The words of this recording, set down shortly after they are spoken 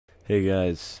Hey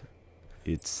guys,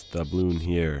 it's TheBlewn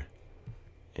here,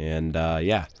 and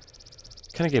yeah,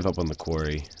 kind of gave up on the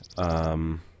quarry.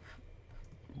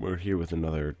 We're here with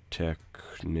another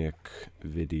Technic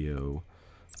video.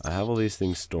 I have all these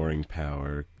things storing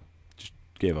power, just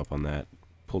gave up on that,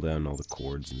 pulled down all the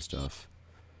cords and stuff,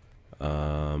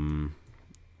 because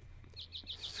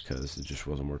it just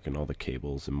wasn't working, all the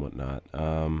cables and whatnot.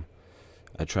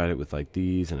 I tried it with like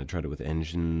these, and I tried it with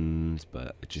engines,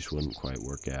 but it just wouldn't quite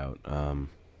work out.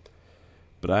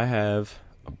 But I have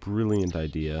a brilliant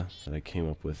idea that I came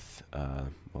up with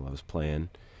while I was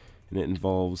playing, and it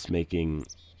involves making,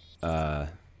 I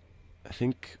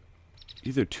think,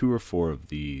 either 2 or 4 of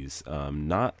these.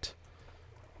 Not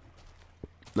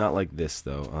like this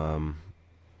though.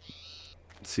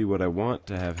 See, what I want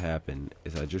to have happen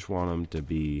is I just want them to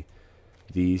be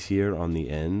these here on the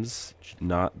ends,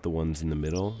 not the ones in the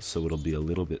middle, so it'll be a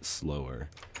little bit slower.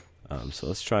 So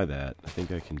let's try that. I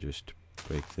think I can just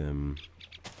break them.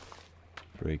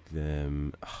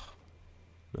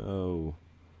 Oh, no.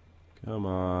 Come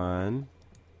on.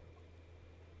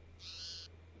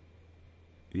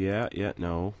 Yeah,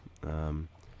 no.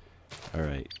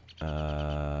 Alright.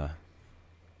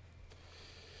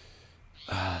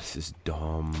 This is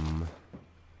dumb.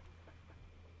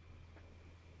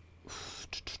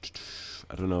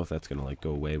 I don't know if that's gonna like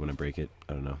go away when I break it.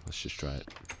 I don't know. Let's just try it.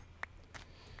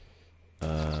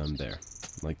 There.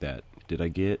 Like that. I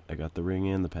got the ring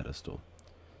and the pedestal.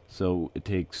 So it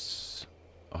takes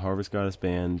a Harvest Goddess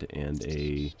band and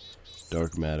a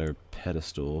dark matter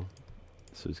pedestal.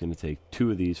 So it's gonna take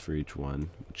 2 of these for each one,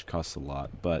 which costs a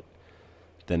lot, but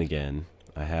then again,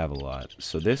 I have a lot.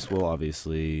 So this will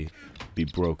obviously be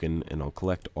broken, and I'll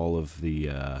collect all of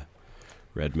the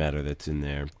red matter that's in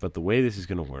there. But the way this is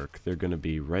going to work, they're going to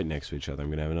be right next to each other. I'm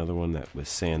going to have another one that with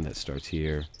sand that starts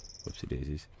here. Whoopsie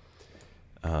daisies.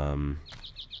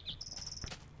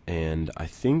 And I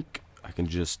think I can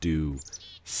just do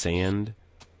sand,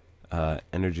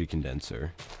 energy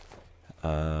condenser,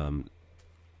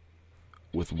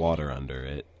 with water under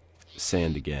it,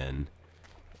 sand again,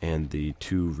 and the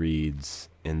 2 reeds,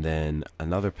 and then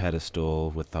another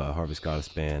pedestal with the Harvest Goddess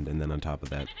band, and then on top of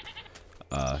that,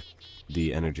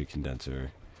 the energy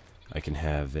condenser. I can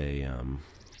have a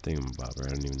thingamabobber. I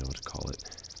don't even know what to call it.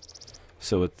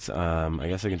 So it's I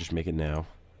guess I can just make it now.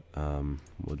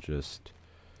 We'll just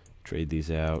trade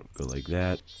these out, go like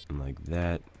that and like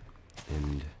that,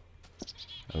 and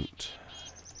out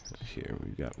here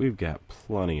we've got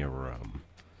plenty of room.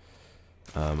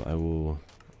 I'll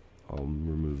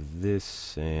remove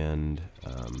this, and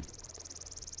I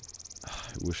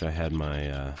wish I had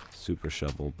my super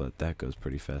shovel, but that goes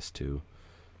pretty fast too.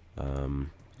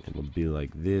 It'll be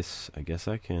like this. I guess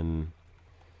I can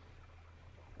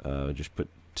just put,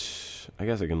 I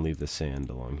guess I can leave the sand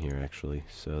along here actually,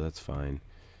 so that's fine.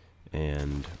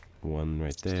 And one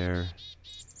right there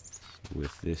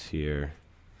with this here,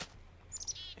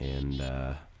 and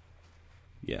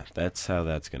yeah, that's how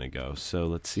that's gonna go. So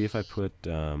let's see if I put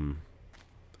the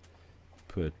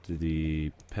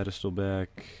pedestal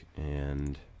back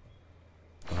and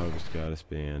the Harvest Goddess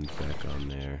band back on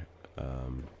there,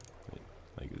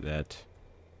 like that,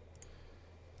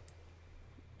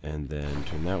 and then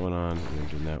turn that one on, and then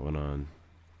turn that one on.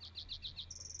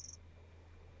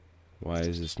 Why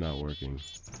is this not working?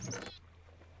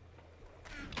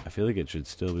 I feel like it should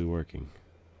still be working.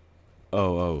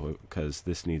 Oh, because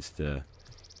this needs to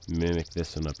mimic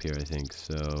this one up here, I think.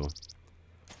 So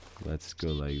let's go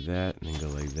like that, and then go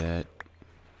like that.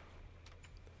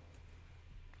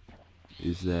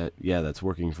 Is that, yeah, that's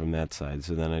working from that side.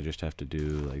 So then I just have to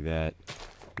do like that,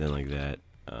 then like that,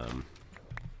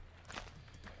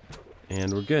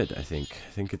 and we're good. I think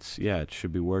it's, yeah, it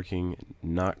should be working.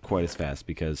 Not quite as fast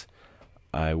because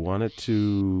I want it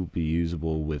to be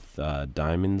usable with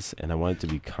diamonds, and I want it to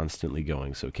be constantly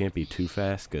going. So it can't be too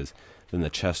fast, because then the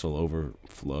chest will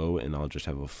overflow, and I'll just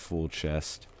have a full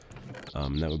chest.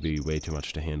 That would be way too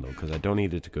much to handle, because I don't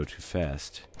need it to go too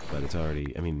fast, but it's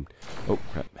already, I mean, oh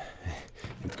crap,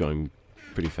 it's going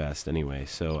pretty fast anyway,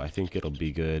 so I think it'll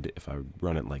be good if I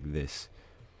run it like this.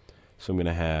 So I'm going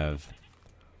to have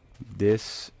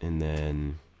this, and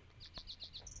then,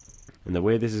 and the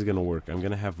way this is going to work, I'm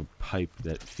going to have a pipe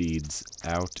that feeds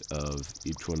out of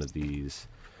each one of these.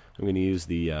 I'm going to use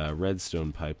the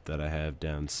redstone pipe that I have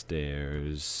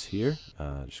downstairs here.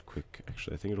 Just quick,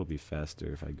 actually I think it'll be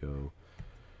faster if I go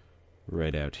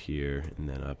right out here and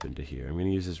then up into here. I'm going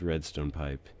to use this redstone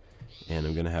pipe, and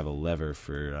I'm going to have a lever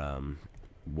for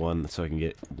one, so I can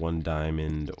get 1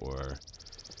 diamond or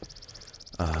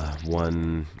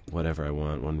 1 whatever I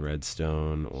want, 1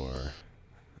 redstone, or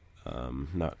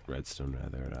not redstone,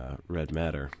 rather red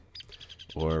matter.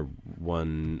 or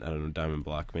one, I don't know, diamond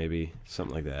block maybe,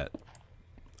 something like that.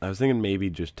 I was thinking maybe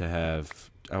just to have,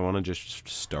 I want to just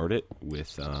start it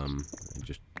with, I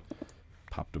just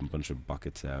popped a bunch of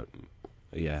buckets out.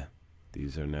 Yeah,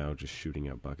 these are now just shooting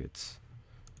out buckets.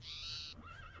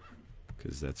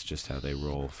 Because that's just how they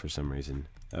roll for some reason.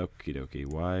 Okie dokie,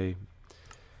 why?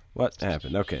 What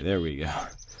happened? Okay, there we go.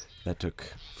 That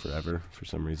took forever for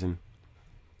some reason.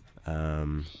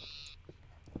 I'm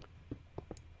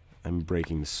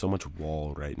breaking so much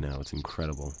wall right now, it's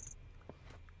incredible.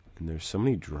 And there's so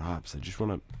many drops, I just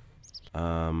want to...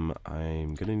 I'm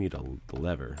gonna need the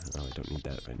lever. Oh, I don't need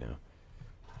that right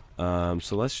now.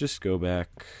 So let's just go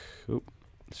back... Oop,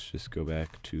 let's just go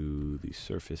back to the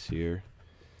surface here.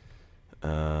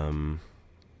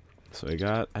 So I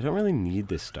don't really need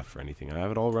this stuff for anything. I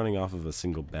have it all running off of a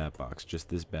single bat box, just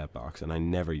this bat box, and I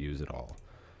never use it all.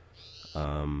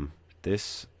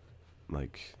 This,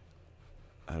 like,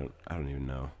 I don't even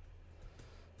know.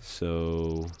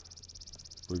 So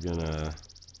we're gonna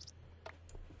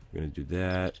do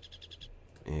that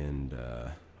and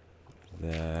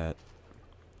that.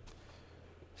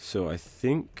 So I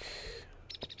think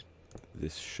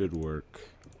this should work.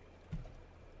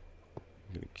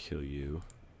 I'm gonna kill you.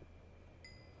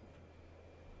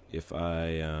 If I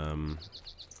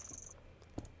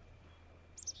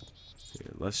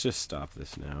here, let's just stop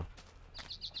this now.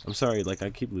 I'm sorry, like I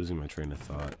keep losing my train of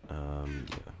thought. Yeah,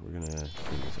 we're gonna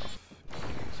turn this off.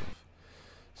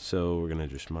 So we're gonna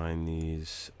just mine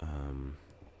these.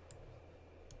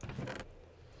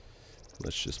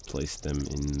 Let's just place them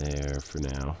in there for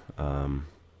now.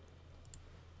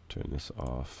 Turn this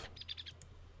off.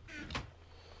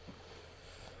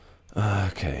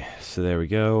 Okay, so there we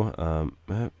go.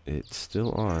 It's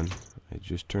still on. I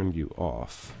just turned you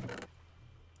off.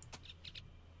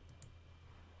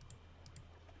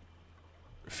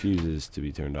 Refuses to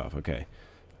be turned off. Okay,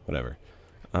 whatever.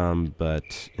 And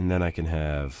then I can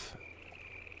have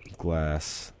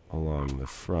glass along the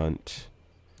front.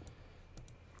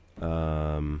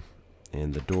 And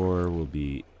the door will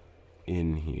be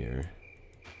in here.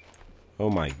 Oh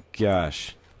my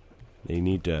gosh. They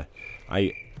need to...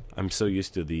 I'm so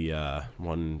used to the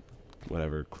one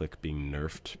whatever click being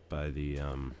nerfed by the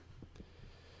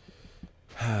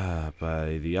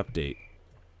update.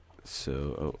 So,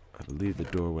 oh, I believe the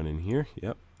door went in here.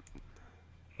 Yep.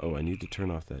 Oh, I need to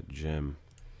turn off that gem.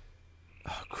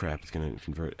 Oh crap, it's gonna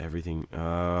convert everything.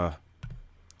 I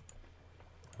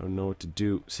don't know what to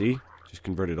do. See? Just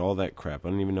converted all that crap. I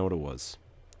don't even know what it was.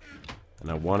 And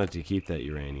I wanted to keep that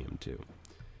uranium too.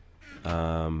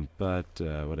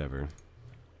 Whatever.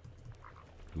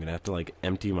 I'm gonna have to like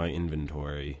empty my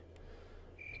inventory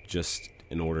just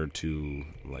in order to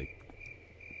like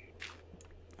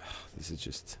this is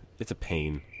just it's a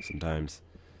pain sometimes.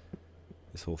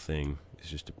 This whole thing is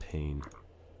just a pain.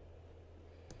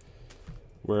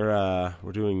 We're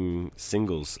doing a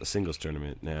singles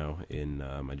tournament now in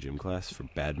my gym class for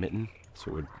badminton.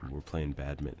 So we're playing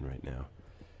badminton right now.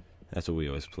 That's what we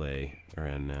always play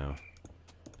around now.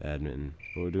 Badminton.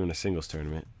 But we're doing a singles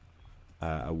tournament.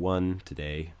 I won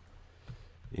today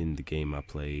in the game I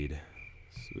played,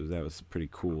 so that was pretty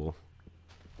cool.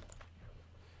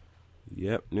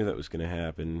 Yep, knew that was going to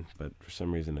happen, but for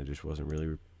some reason I just wasn't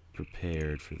really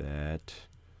prepared for that.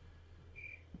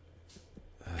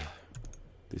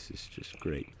 This is just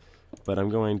great. But I'm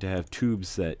going to have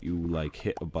tubes that you like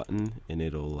hit a button and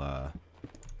it'll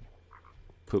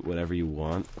put whatever you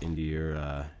want into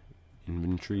your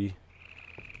inventory.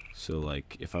 So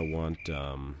like if I want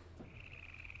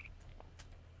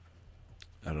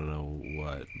I don't know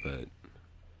what, but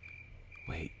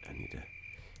wait, I need to...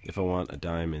 If I want a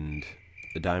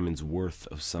diamond's worth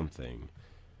of something,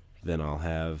 then I'll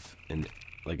have an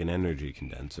energy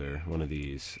condenser, one of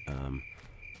these,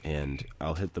 and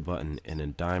I'll hit the button, and a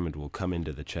diamond will come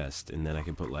into the chest, and then I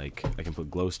can put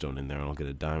glowstone in there, and I'll get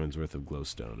a diamond's worth of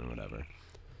glowstone or whatever.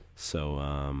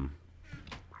 So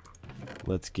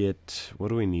let's get... What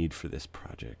do we need for this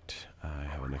project? I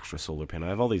have an extra solar panel. I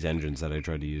have all these engines that I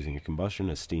tried using. A combustion,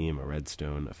 a steam, a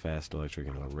redstone, a fast electric,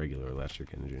 and a regular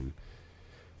electric engine.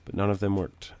 But none of them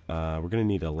worked. We're going to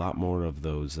need a lot more of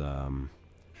those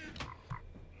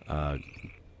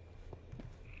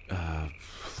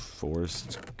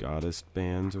forest goddess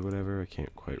bands or whatever. I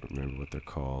can't quite remember what they're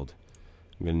called.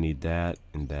 I'm going to need that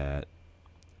and that.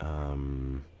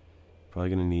 Probably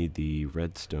going to need the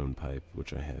redstone pipe,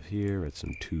 which I have here.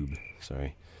 Redstone tube,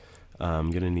 sorry. I'm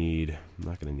not going to need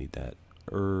that.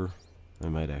 I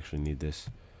might actually need this.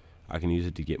 I can use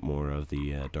it to get more of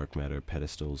the dark matter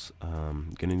pedestals.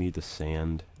 I'm going to need the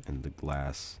sand and the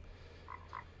glass.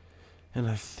 And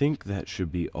I think that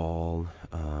should be all.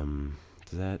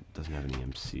 That doesn't have any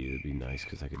MC. That'd be nice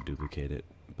because I could duplicate it.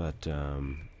 But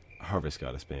harvest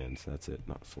goddess bands. That's it,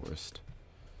 not forest.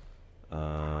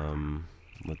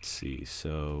 Let's see.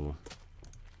 So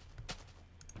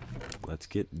let's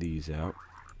get these out.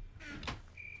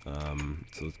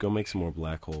 So let's go make some more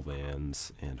black hole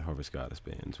bands and harvest goddess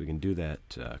bands. We can do that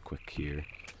quick here.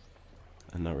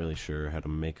 I'm not really sure how to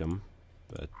make them,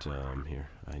 but here,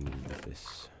 I need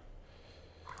this.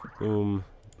 Boom,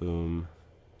 boom.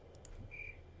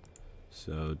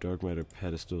 So dark matter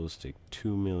pedestals take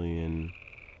 2 million.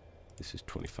 This is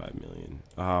 25 million.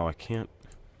 Oh, I can't.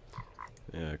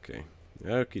 Okay.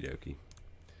 Okie dokie.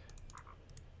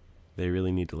 They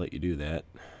really need to let you do that.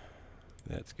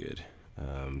 That's good.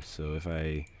 So if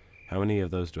how many of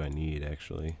those do I need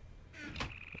actually?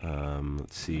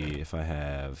 Let's see if I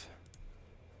have.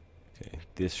 Okay,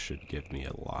 this should give me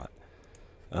a lot.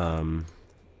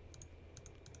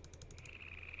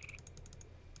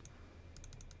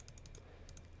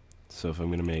 So if I'm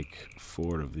going to make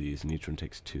 4 of these, and each one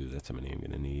takes 2, that's how many I'm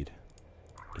going to need.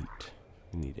 8.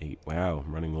 I need 8. Wow,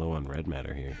 I'm running low on red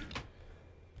matter here.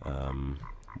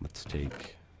 Let's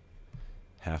take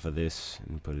half of this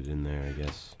and put it in there, I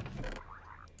guess.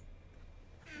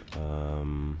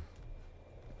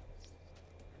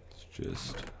 Let's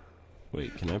just...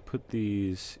 Wait, can I put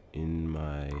these in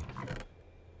my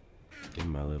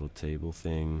little table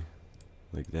thing?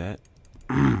 Like that?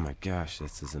 Oh my gosh,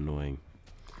 this is annoying.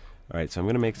 Alright, so I'm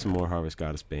going to make some more Harvest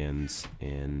Goddess bands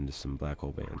and some Black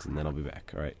Hole bands, and then I'll be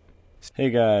back. Alright. Hey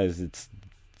guys, it's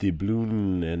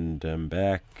TheBlewn, and I'm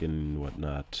back and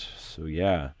whatnot. So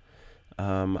yeah,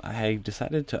 I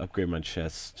decided to upgrade my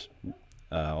chest,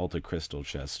 Alta Crystal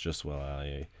chest, just while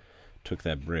I took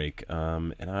that break.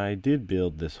 And I did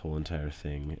build this whole entire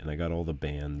thing, and I got all the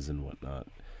bands and whatnot.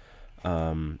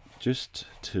 Just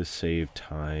to save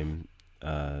time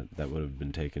that would have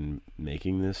been taken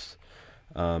making this.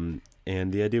 And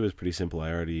the idea was pretty simple.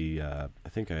 I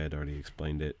think I had already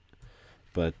explained it,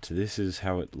 but this is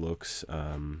how it looks.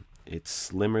 It's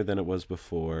slimmer than it was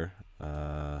before.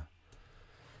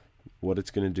 What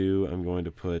it's going to do, I'm going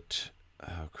to put,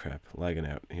 oh crap, lagging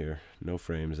out here. No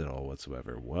frames at all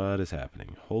whatsoever. What is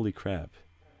happening? Holy crap.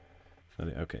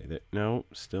 Okay, no,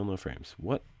 still no frames.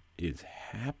 What is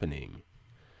happening?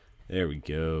 There we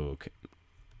go. Okay.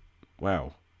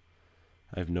 Wow.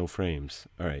 I have no frames.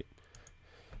 Alright.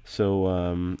 So,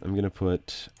 I'm going to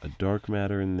put a dark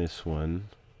matter in this one.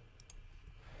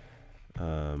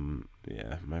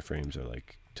 Yeah, my frames are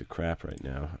like to crap right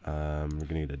now. We're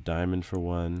going to get a diamond for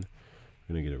one.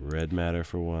 We're going to get a red matter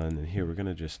for one. And here we're going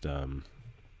to just, we're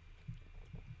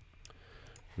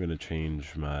going to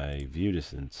change my view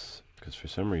distance. Because for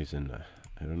some reason,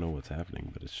 I don't know what's happening,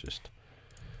 but it's just,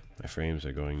 my frames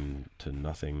are going to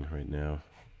nothing right now.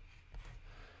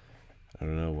 I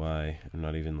don't know why. I'm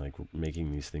not even like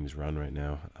making these things run right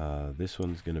now. This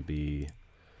one's gonna be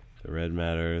the red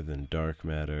matter, then dark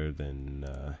matter,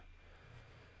 then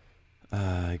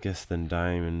I guess then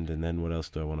diamond, and then what else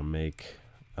do I want to make?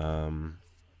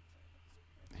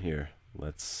 Here,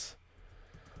 let's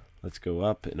go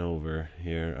up and over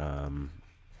here.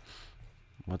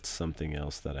 What's something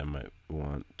else that I might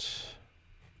want?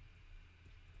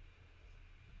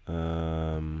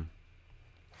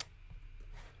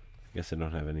 I guess I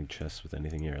don't have any chests with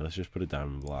anything here. Let's just put a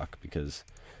diamond block because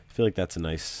I feel like that's a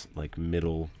nice like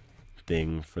middle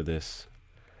thing for this.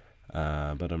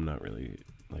 But I'm not really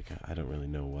like I don't really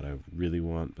know what I really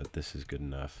want, but this is good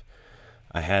enough.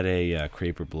 I had a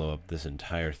creeper blow up this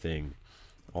entire thing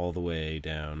all the way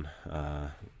down.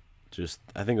 Just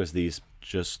I think it was these,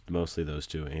 just mostly those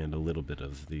two, and a little bit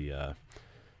of the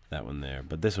that one there.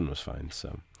 But this one was fine.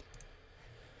 So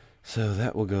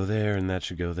that will go there, and that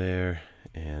should go there.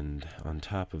 And on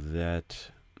top of that,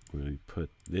 we put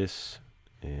this,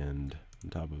 and on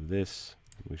top of this,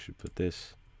 we should put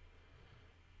this.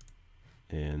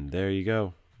 And there you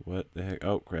go. What the heck?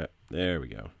 Oh crap! There we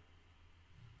go.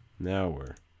 Now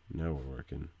we're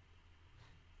working.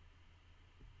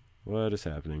 What is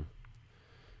happening?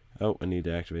 Oh, I need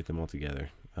to activate them all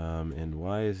together. And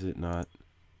why is it not?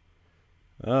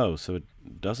 Oh, so it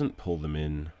doesn't pull them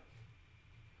in.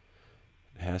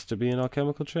 It has to be an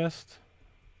alchemical chest?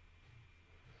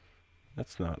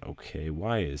 That's not okay.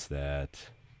 Why is that?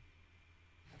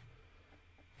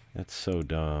 That's so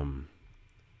dumb.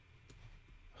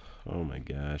 Oh my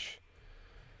gosh.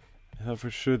 I thought for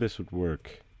sure this would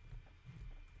work.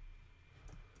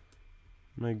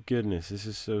 My goodness, this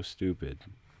is so stupid.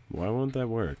 Why won't that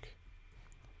work?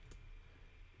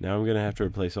 Now I'm going to have to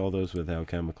replace all those with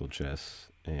alchemical chests,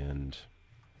 and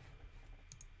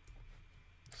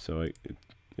so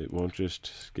it won't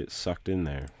just get sucked in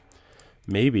there.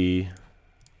 Maybe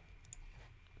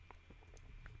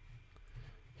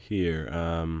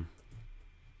here.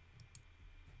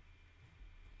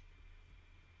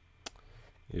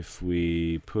 If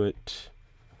we put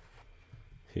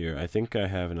here, I think I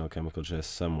have an alchemical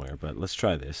chest somewhere, but let's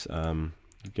try this. You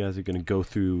guys are gonna go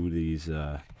through these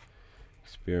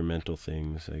experimental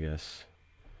things, I guess.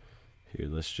 Here,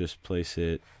 let's just place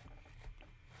it.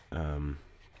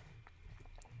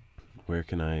 Where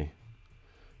can I?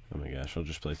 Oh my gosh, I'll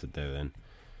just place it there then.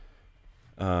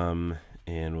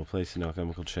 And we'll place an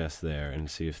alchemical chest there and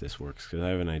see if this works, because I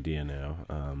have an idea now.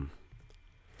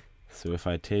 So if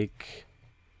I take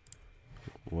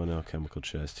one alchemical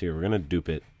chest here, we're gonna dupe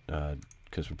it,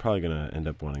 because we're probably gonna end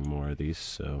up wanting more of these,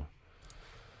 so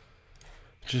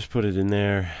just put it in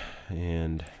there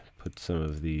and put some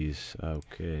of these.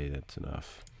 Okay, that's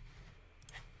enough.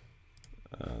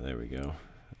 There we go.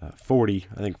 40.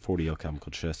 I think 40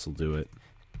 alchemical chests will do it.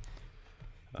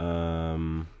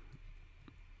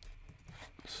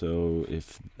 So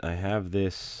if I have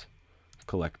this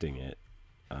collecting it,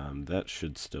 that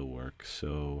should still work.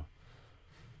 So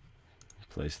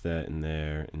place that in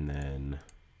there, and then,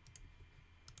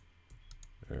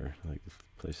 or like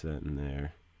place that in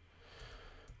there.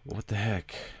 What the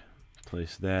heck?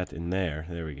 Place that in there.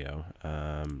 There we go.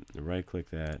 Right click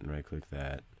that and right click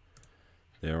that.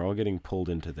 They're all getting pulled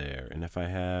into there. And if I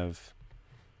have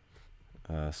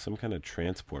some kind of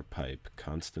transport pipe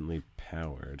constantly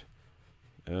powered.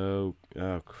 Oh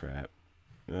crap.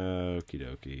 Okie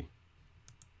dokie.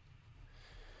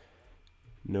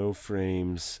 No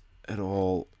frames at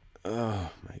all. Oh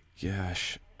my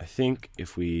gosh. I think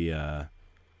if we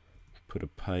put a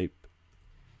pipe.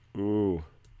 Ooh.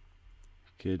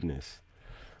 Goodness.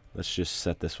 Let's just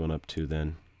set this one up too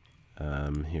then.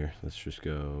 Here, let's just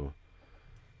go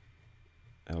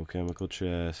alchemical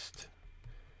chest.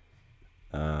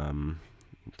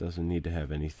 Doesn't need to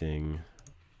have anything.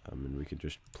 And we can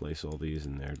just place all these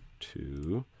in there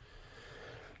too.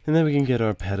 And then we can get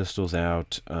our pedestals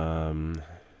out,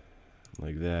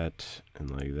 like that,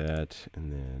 and like that,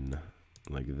 and then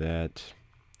like that.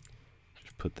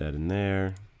 Just put that in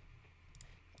there.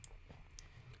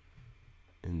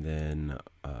 And then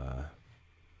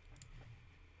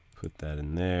put that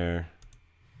in there.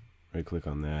 Right click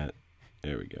on that.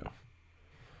 There we go.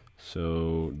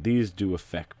 So these do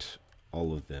affect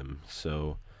all of them.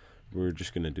 So we're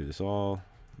just going to do this all.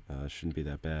 Shouldn't be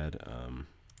that bad.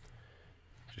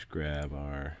 Just grab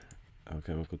our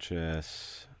alchemical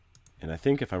chests. And I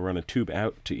think if I run a tube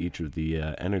out to each of the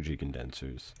energy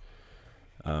condensers,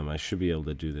 I should be able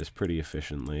to do this pretty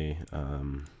efficiently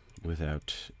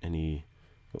without any,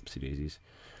 whoopsie daisies,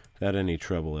 without any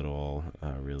trouble at all,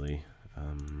 really.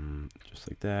 Just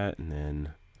like that, and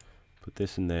then put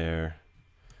this in there,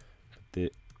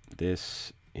 put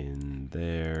this in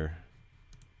there,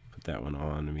 put that one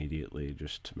on immediately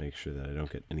just to make sure that I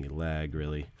don't get any lag,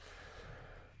 really.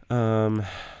 Why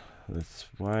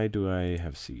do I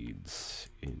have seeds?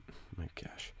 My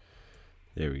gosh.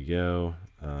 There we go.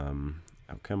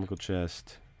 Alchemical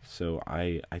chest. So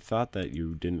I thought that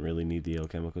you didn't really need the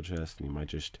alchemical chest, and you might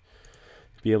just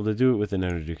be able to do it with an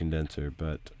energy condenser,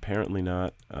 but apparently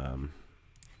not.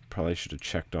 Probably should have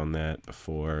checked on that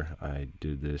before I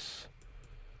did this.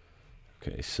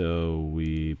 Okay, so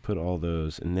we put all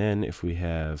those, and then if we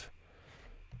have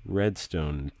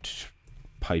redstone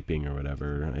piping or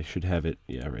whatever, I should have it,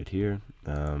 yeah, right here.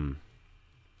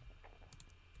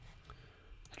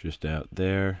 Just out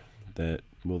there.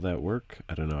 Will that work?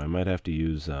 I don't know. I might have to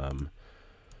use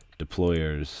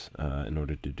deployers in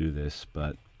order to do this,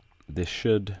 but this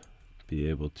should be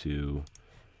able to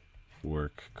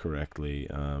work correctly,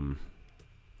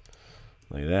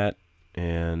 like that,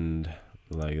 and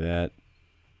like that,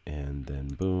 and then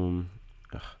boom.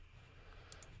 Ugh.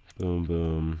 Boom,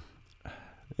 boom.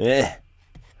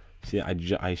 See,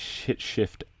 I hit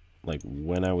shift like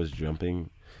when I was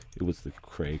jumping. It was the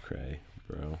cray,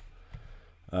 bro.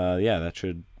 Yeah, that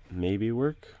should maybe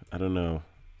work. I don't know.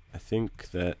 I think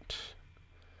that'll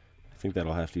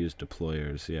have to use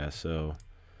deployers. Yeah, so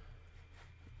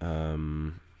I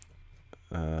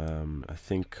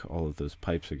think all of those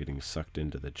pipes are getting sucked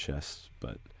into the chest,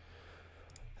 but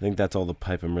I think that's all the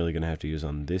pipe I'm really gonna have to use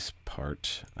on this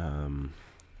part.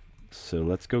 So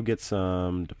let's go get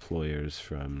some deployers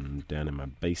from down in my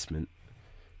basement,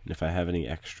 and if I have any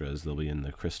extras, they'll be in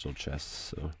the crystal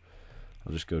chests. So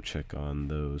I'll just go check on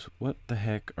those. What the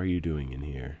heck are you doing in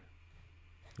here?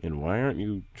 And why aren't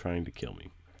you trying to kill me?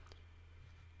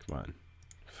 Come on.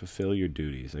 Fulfill your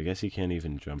duties. I guess he can't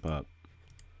even jump up.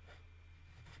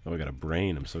 Oh, I got a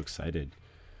brain. I'm so excited.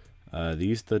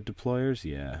 These the deployers?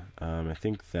 Yeah. I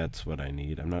think that's what I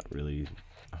need. I'm not really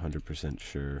 100%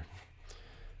 sure.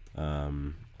 I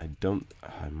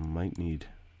might need,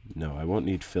 no, I won't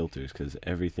need filters because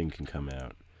everything can come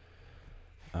out.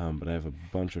 But I have a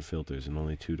bunch of filters and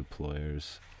only 2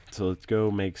 deployers. So let's go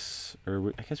I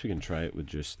guess we can try it with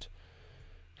just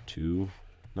 2.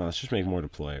 No, let's just make more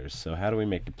deployers. So how do we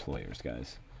make deployers,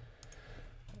 guys?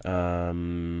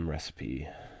 Recipe.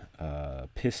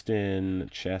 Piston,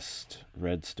 chest,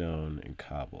 redstone, and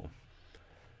cobble.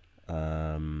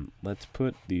 Let's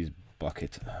put these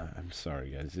buckets. I'm sorry,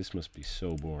 guys. This must be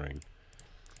so boring.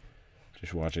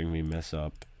 Just watching me mess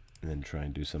up and then try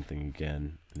and do something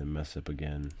again, and then mess up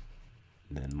again,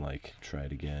 and then, like, try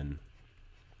it again.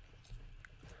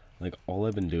 Like, all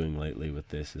I've been doing lately with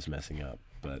this is messing up,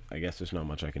 but I guess there's not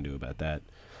much I can do about that.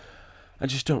 I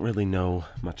just don't really know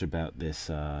much about this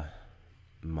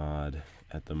mod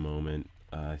at the moment.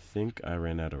 I think I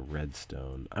ran out of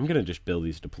redstone. I'm going to just build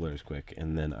these deployers quick,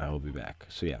 and then I will be back.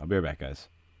 So yeah, I'll be right back, guys.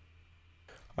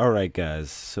 Alright,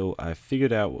 guys, so I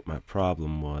figured out what my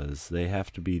problem was. They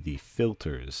have to be the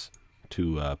filters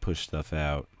to push stuff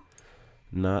out,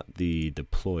 not the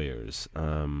deployers.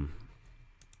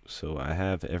 So I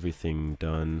have everything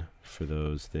done for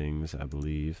those things, I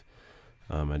believe.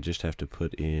 I just have to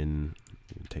put in,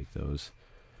 take those,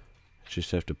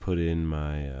 just have to put in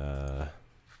my,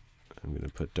 I'm going to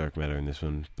put dark matter in this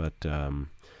one, but I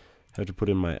have to put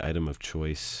in my item of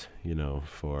choice, you know,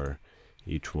 for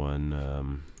each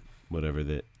one, whatever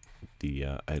the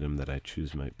item that I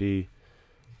choose might be.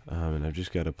 And I've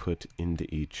just got to put into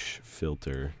each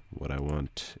filter what I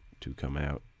want to come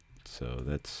out. So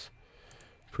that's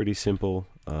pretty simple.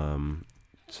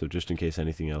 So just in case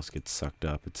anything else gets sucked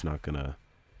up, it's not gonna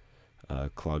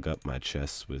clog up my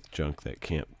chests with junk that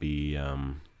can't be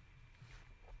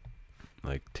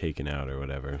like taken out or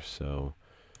whatever. So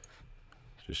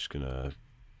just gonna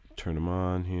turn them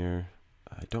on here.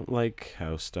 I don't like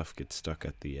how stuff gets stuck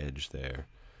at the edge there.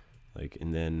 Like,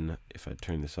 and then if I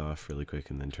turn this off really quick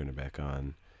and then turn it back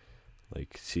on,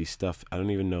 like, see stuff, I don't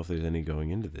even know if there's any going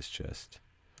into this chest.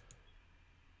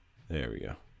 There we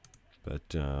go.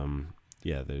 But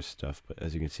yeah, there's stuff, but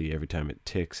as you can see, every time it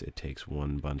ticks, it takes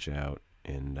one bunch out,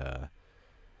 and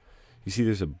you see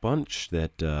there's a bunch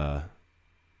that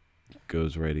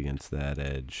goes right against that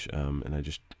edge, and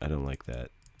I don't like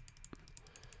that.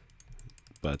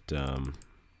 But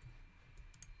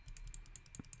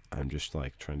I'm just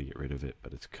like trying to get rid of it,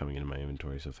 but it's coming into my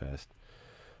inventory so fast.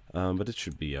 But it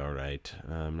should be alright.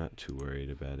 I'm not too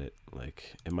worried about it.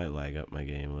 Like, it might lag up my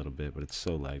game a little bit, but it's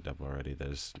so lagged up already that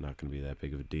it's not going to be that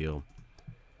big of a deal.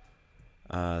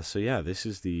 So yeah, this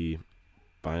is the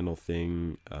final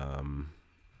thing.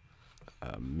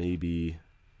 Maybe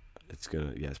it's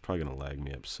gonna, yeah, it's probably gonna lag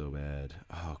me up so bad.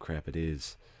 Oh crap, it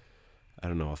is. I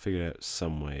don't know, I'll figure out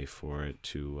some way for it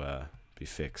to be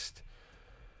fixed.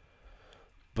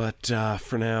 But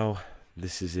for now,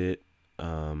 this is it.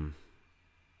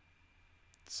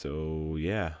 So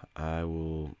yeah,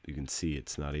 you can see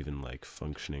it's not even like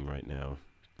functioning right now.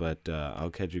 But I'll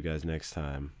catch you guys next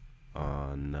time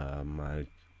on my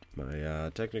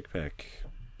Technic pack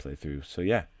playthrough. So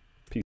yeah.